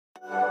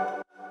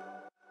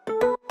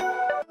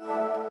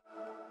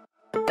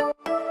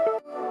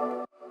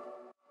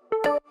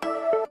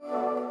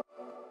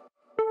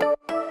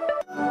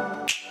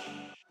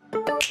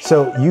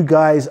So you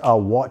guys are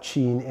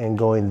watching and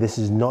going, this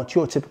is not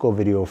your typical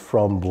video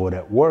from Bored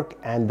at Work,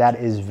 and that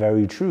is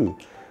very true.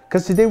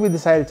 Because today we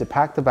decided to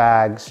pack the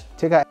bags,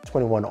 take our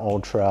S21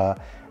 Ultra,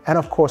 and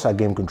of course our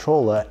game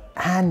controller,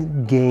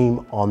 and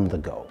game on the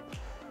go.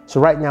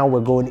 So right now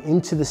we're going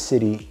into the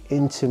city,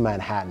 into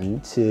Manhattan,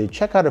 to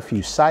check out a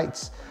few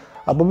sites.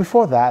 But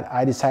before that,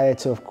 I decided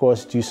to, of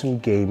course, do some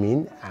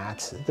gaming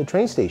at the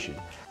train station.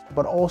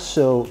 But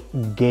also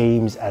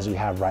games as we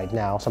have right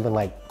now, something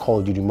like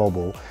Call of Duty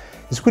Mobile,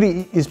 it's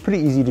pretty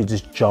easy to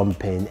just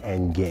jump in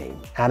and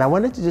game. And I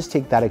wanted to just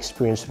take that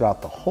experience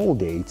throughout the whole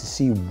day to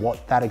see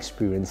what that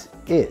experience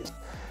is.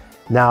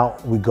 Now,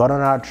 we got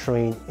on our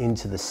train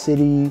into the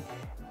city,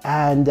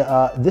 and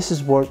this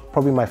is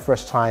probably my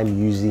first time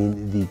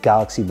using the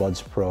Galaxy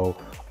Buds Pro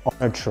on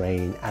a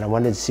train, and I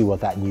wanted to see what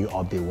that new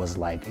update was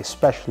like,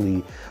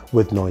 especially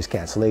with noise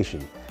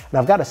cancellation. Now,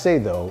 I've got to say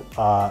though,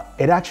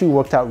 it actually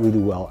worked out really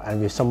well,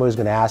 and if somebody's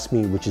gonna ask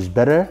me which is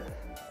better,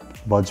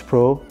 Buds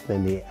Pro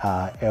than the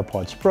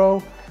AirPods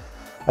Pro,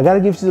 I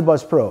gotta give it to the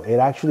Buds Pro. It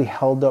actually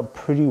held up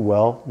pretty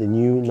well. The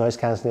new noise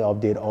cancelling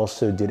update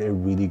also did a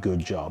really good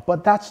job,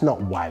 but that's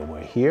not why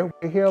we're here.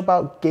 We're here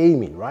about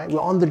gaming, right? We're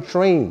on the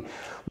train,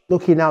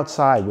 looking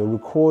outside, we're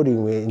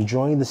recording, we're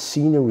enjoying the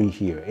scenery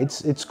here.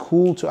 It's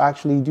cool to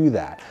actually do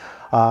that.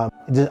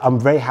 I'm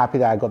very happy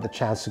that I got the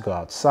chance to go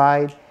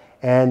outside,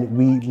 and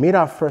we made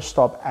our first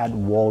stop at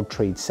World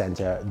Trade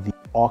Center, the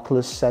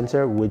Oculus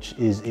Center, which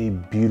is a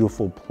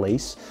beautiful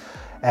place.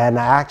 And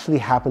I actually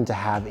happened to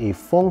have a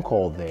phone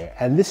call there.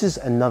 And this is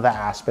another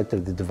aspect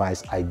of the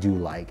device I do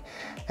like.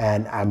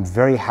 And I'm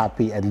very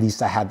happy, at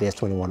least I had the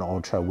S21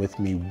 Ultra with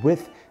me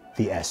with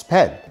the S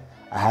Pen.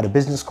 I had a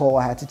business call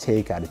I had to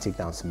take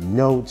down some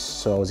notes,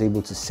 so I was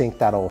able to sync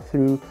that all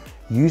through,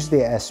 use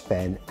the S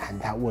Pen, and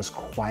that was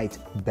quite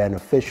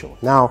beneficial.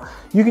 Now,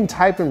 you can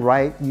type and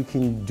write, you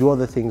can do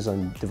other things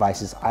on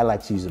devices. I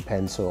like to use a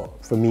pen, so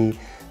for me,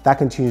 that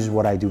continues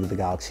what I do with the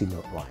Galaxy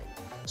Note line.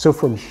 So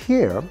from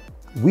here,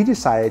 we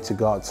decided to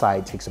go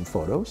outside, take some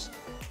photos,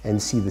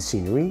 and see the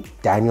scenery.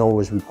 Daniel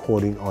was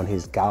recording on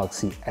his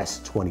Galaxy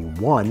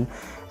S21,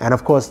 and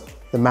of course,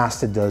 the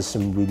master does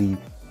some really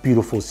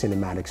beautiful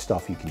cinematic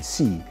stuff you can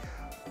see.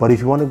 But if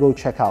you want to go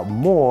check out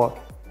more,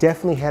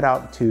 definitely head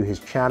out to his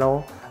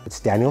channel. It's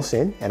Daniel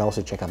Sin, and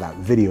also check out that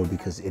video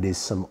because it is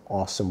some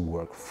awesome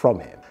work from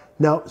him.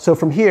 Now, so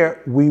from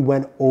here, we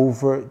went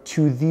over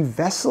to the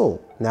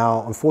vessel.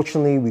 Now,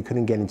 unfortunately, we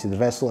couldn't get into the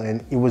vessel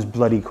and it was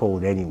bloody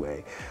cold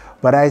anyway.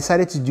 But I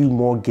decided to do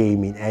more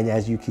gaming, and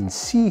as you can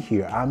see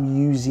here, I'm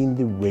using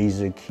the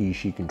Razer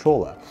Kishi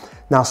controller.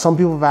 Now, some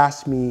people have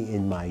asked me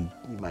in my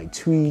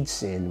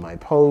tweets, in my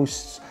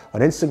posts on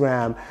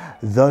Instagram,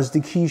 does the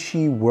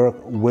Kishi work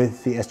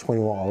with the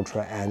S21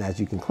 Ultra? And as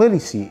you can clearly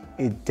see,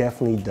 it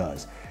definitely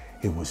does.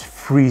 It was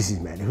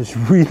freezing, man. It was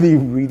really,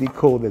 really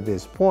cold at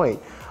this point.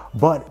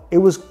 But it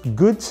was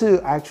good to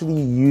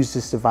actually use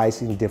this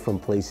device in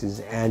different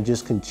places and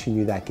just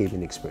continue that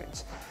gaming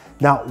experience.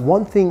 Now,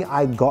 one thing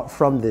I got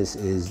from this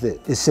is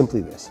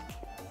simply this.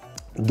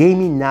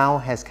 Gaming now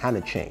has kind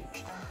of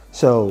changed.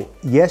 So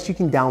yes, you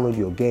can download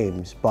your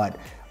games, but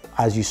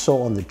as you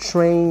saw on the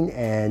train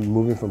and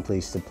moving from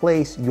place to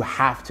place, you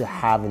have to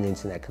have an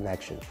internet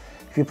connection.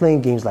 If you're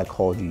playing games like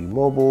Call of Duty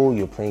Mobile,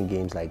 you're playing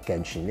games like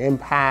Genshin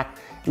Impact,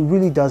 it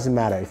really doesn't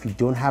matter. If you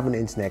don't have an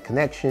internet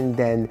connection,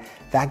 then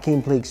that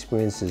gameplay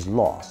experience is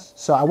lost.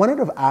 So I wanted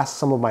to ask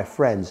some of my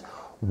friends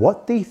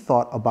what they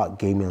thought about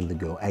gaming on the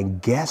go,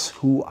 and guess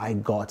who I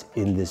got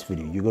in this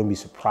video. You're gonna be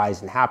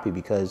surprised and happy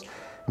because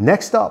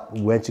next up, we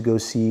went to go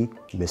see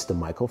Mr.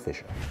 Michael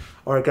Fisher.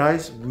 All right,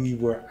 guys, we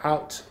were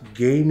out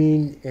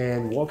gaming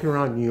and walking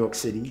around New York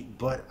City,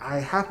 but I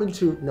happened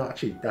to, no,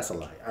 actually, that's a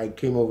lie. I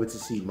came over to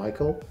see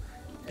Michael,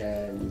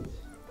 and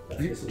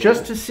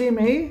just to see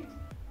me?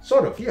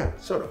 Sort of, yeah,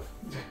 sort of.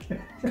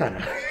 Kind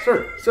of.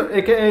 Sure. So,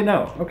 AKA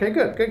no. Okay,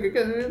 good.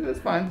 That's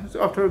fine. It's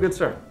off to a good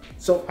start.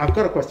 So I've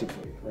got a question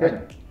for you, right?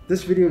 Okay.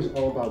 This video is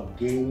all about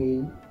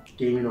gaming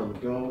on the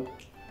go.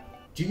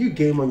 Do you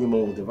game on your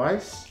mobile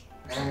device?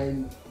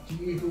 And do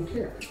you even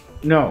care?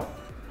 No.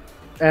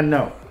 And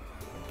no.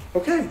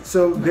 Okay,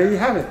 so there you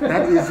have it.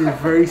 That is a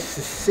very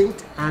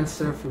succinct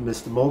answer from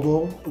Mr.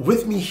 Mobile.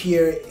 With me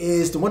here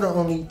is the one and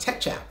only Tech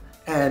Chap.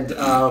 And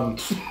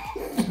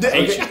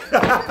this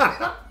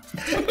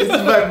is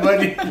my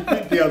buddy,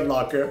 the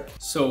Unlocker.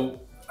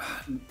 So,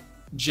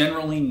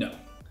 generally, no.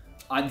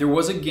 There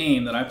was a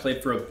game that I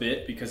played for a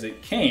bit because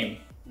it came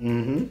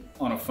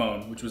on a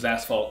phone, which was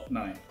Asphalt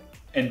 9.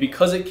 And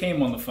because it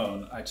came on the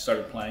phone, I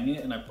started playing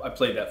it, and I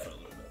played that for a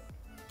little bit.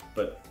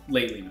 But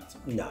lately, not so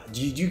much. No,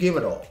 do you game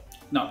at all?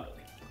 Not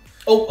really.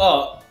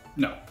 Oh,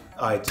 no.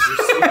 All right,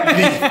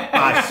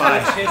 bye.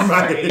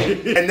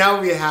 And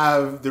now we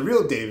have the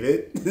real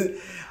David.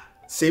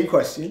 Same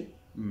question.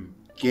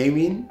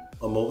 Gaming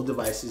on mobile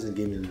devices and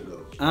gaming on the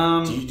go.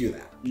 Do you do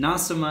that?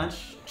 Not so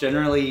much.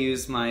 Generally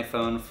use my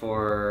phone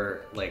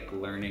for like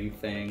learning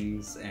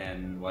things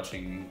and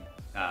watching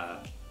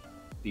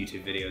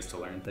YouTube videos to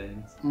learn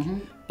things.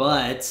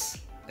 But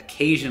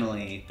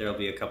occasionally there'll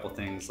be a couple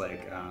things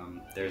like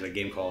there's a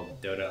game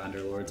called Dota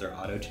Underlords or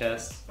Auto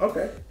Chess.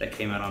 Okay. That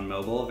came out on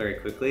mobile very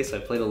quickly, so I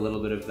played a little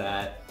bit of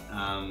that,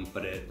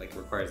 but it like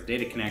requires a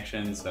data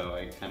connection, so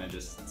I kind of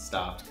just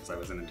stopped because I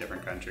was in a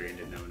different country and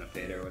didn't have enough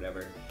data or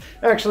whatever.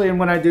 Actually, and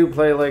when I do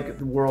play like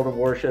World of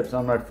Warships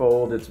on my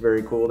Fold, it's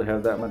very cool to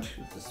have that much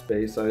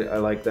space. I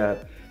like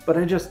that. But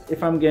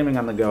if I'm gaming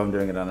on the go, I'm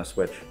doing it on a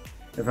Switch.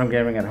 If I'm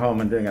gaming at home,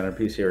 I'm doing it on a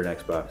PC or an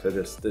Xbox.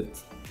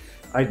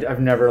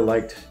 I've never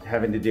liked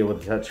having to deal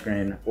with a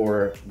touchscreen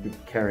or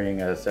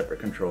carrying a separate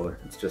controller.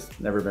 It's just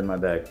never been my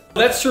bag.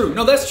 That's true.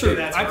 No, that's true.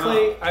 That's I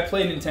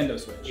play Nintendo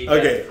Switch.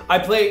 Okay.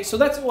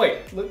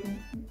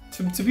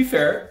 To be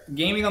fair,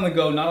 gaming on the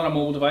go, not on a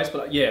mobile device,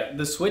 but yeah,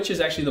 the Switch is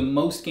actually the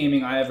most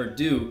gaming I ever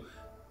do,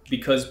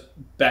 because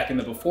back in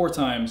the before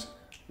times,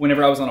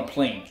 whenever I was on a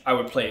plane, I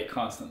would play it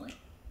constantly.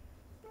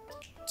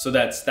 So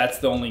that's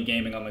the only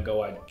gaming on the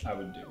go I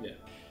would do, yeah.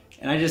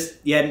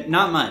 And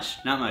not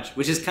much,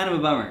 which is kind of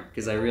a bummer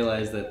because I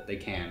realize that they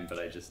can, but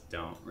I just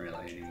don't really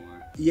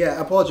anymore. Yeah,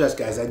 I apologize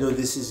guys. I know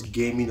this is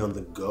gaming on the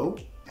go,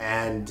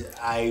 and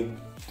I've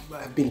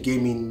been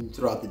gaming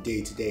throughout the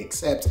day today,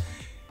 except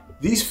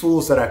these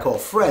fools that I call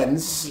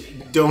friends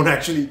don't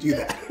actually do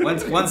that.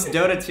 Once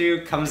Dota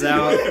 2 comes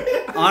out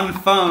on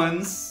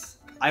phones,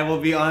 I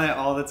will be on it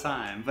all the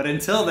time. But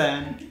until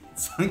then,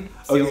 it's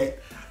okay.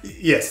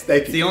 Yes, thank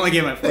you. It's the only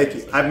game I play.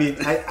 Thank you. I mean,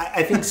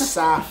 I think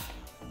Saf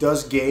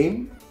does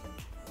game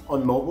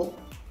on mobile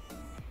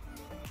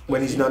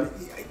when he's not.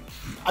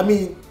 I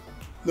mean,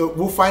 look,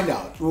 we'll find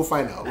out.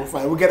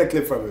 We'll get a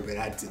clip from him and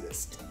add to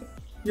this.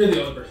 You're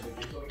the only person who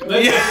keeps going.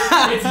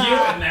 It's you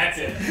and that's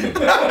it.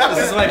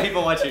 This is why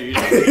people watch your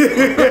YouTube.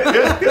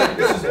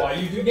 This is why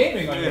you do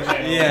gaming on your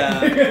channel.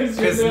 Yeah,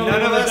 because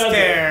none of us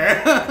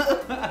care.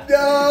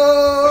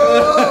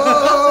 No!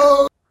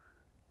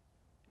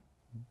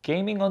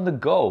 Gaming on the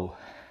go.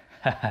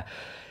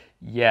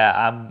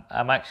 Yeah,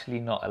 I'm actually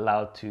not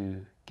allowed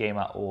to game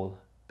at all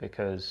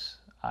because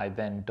I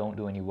then don't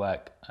do any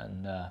work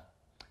and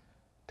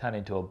turn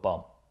into a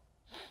bum.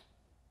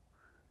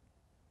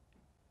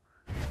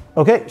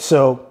 Okay,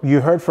 so you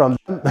heard from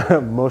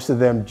them. Most of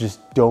them just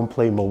don't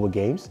play mobile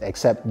games,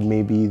 except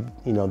maybe,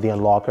 the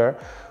unlocker,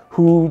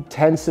 who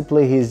tends to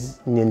play his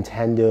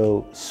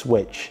Nintendo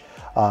Switch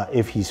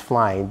if he's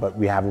flying, but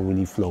we haven't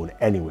really flown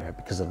anywhere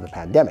because of the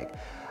pandemic.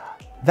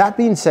 That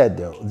being said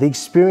though, the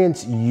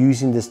experience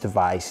using this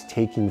device,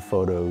 taking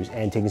photos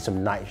and taking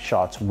some nice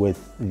shots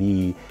with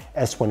the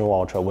S21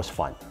 Ultra was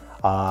fun.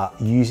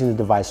 Using the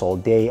device all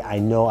day, I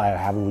know I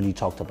haven't really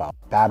talked about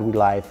battery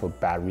life or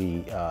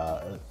battery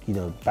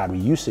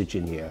usage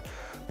in here,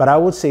 but I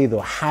would say though,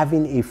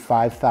 having a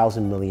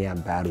 5,000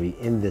 milliamp battery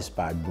in this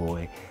bad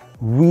boy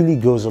really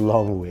goes a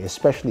long way,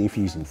 especially if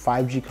you're using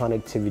 5G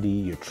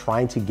connectivity, you're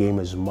trying to game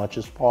as much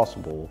as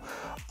possible.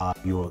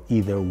 You're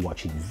either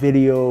watching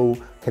video,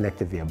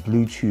 connected via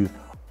Bluetooth,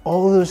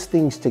 all those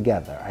things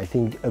together. I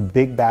think a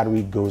big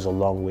battery goes a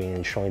long way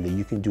in showing that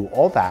you can do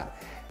all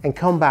that and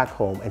come back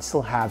home and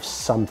still have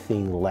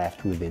something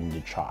left within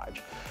the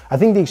charge. I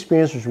think the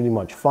experience was really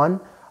much fun.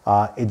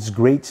 It's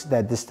great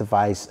that this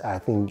device, I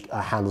think,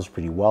 handles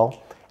pretty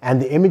well.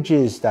 And the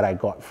images that I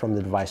got from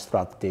the device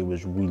throughout the day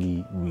was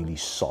really, really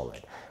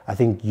solid. I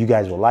think you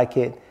guys will like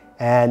it.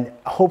 And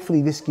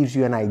hopefully this gives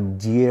you an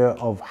idea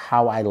of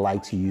how I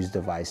like to use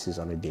devices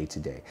on a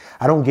day-to-day.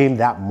 I don't game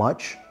that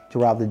much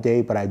throughout the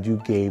day, but I do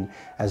game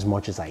as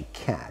much as I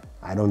can.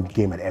 I don't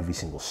game at every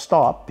single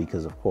stop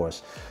because of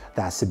course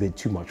that's a bit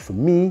too much for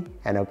me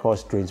and of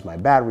course drains my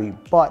battery,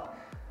 but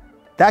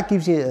that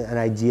gives you an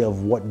idea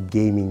of what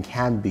gaming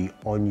can be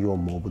on your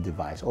mobile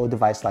device or a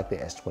device like the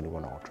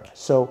S21 Ultra.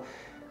 So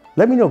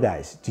let me know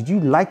guys, did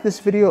you like this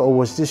video or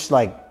was this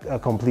like a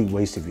complete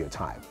waste of your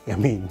time? I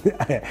mean,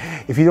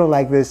 if you don't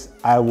like this,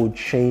 I will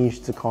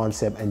change the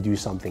concept and do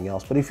something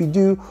else. But if you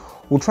do,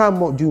 we'll try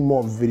and do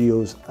more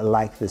videos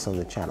like this on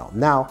the channel.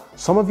 Now,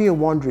 some of you are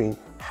wondering,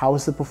 how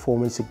is the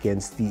performance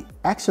against the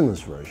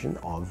Exynos version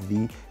of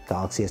the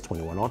Galaxy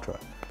S21 Ultra?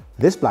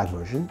 This black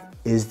version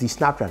is the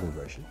Snapdragon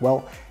version.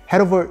 Well,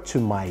 head over to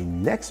my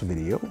next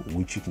video,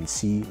 which you can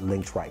see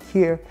linked right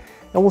here,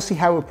 and we'll see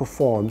how it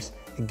performs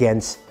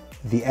against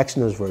the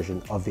Exynos version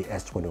of the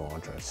S21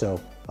 Ultra. So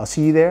I'll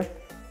see you there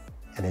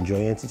and enjoy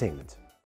your entertainment.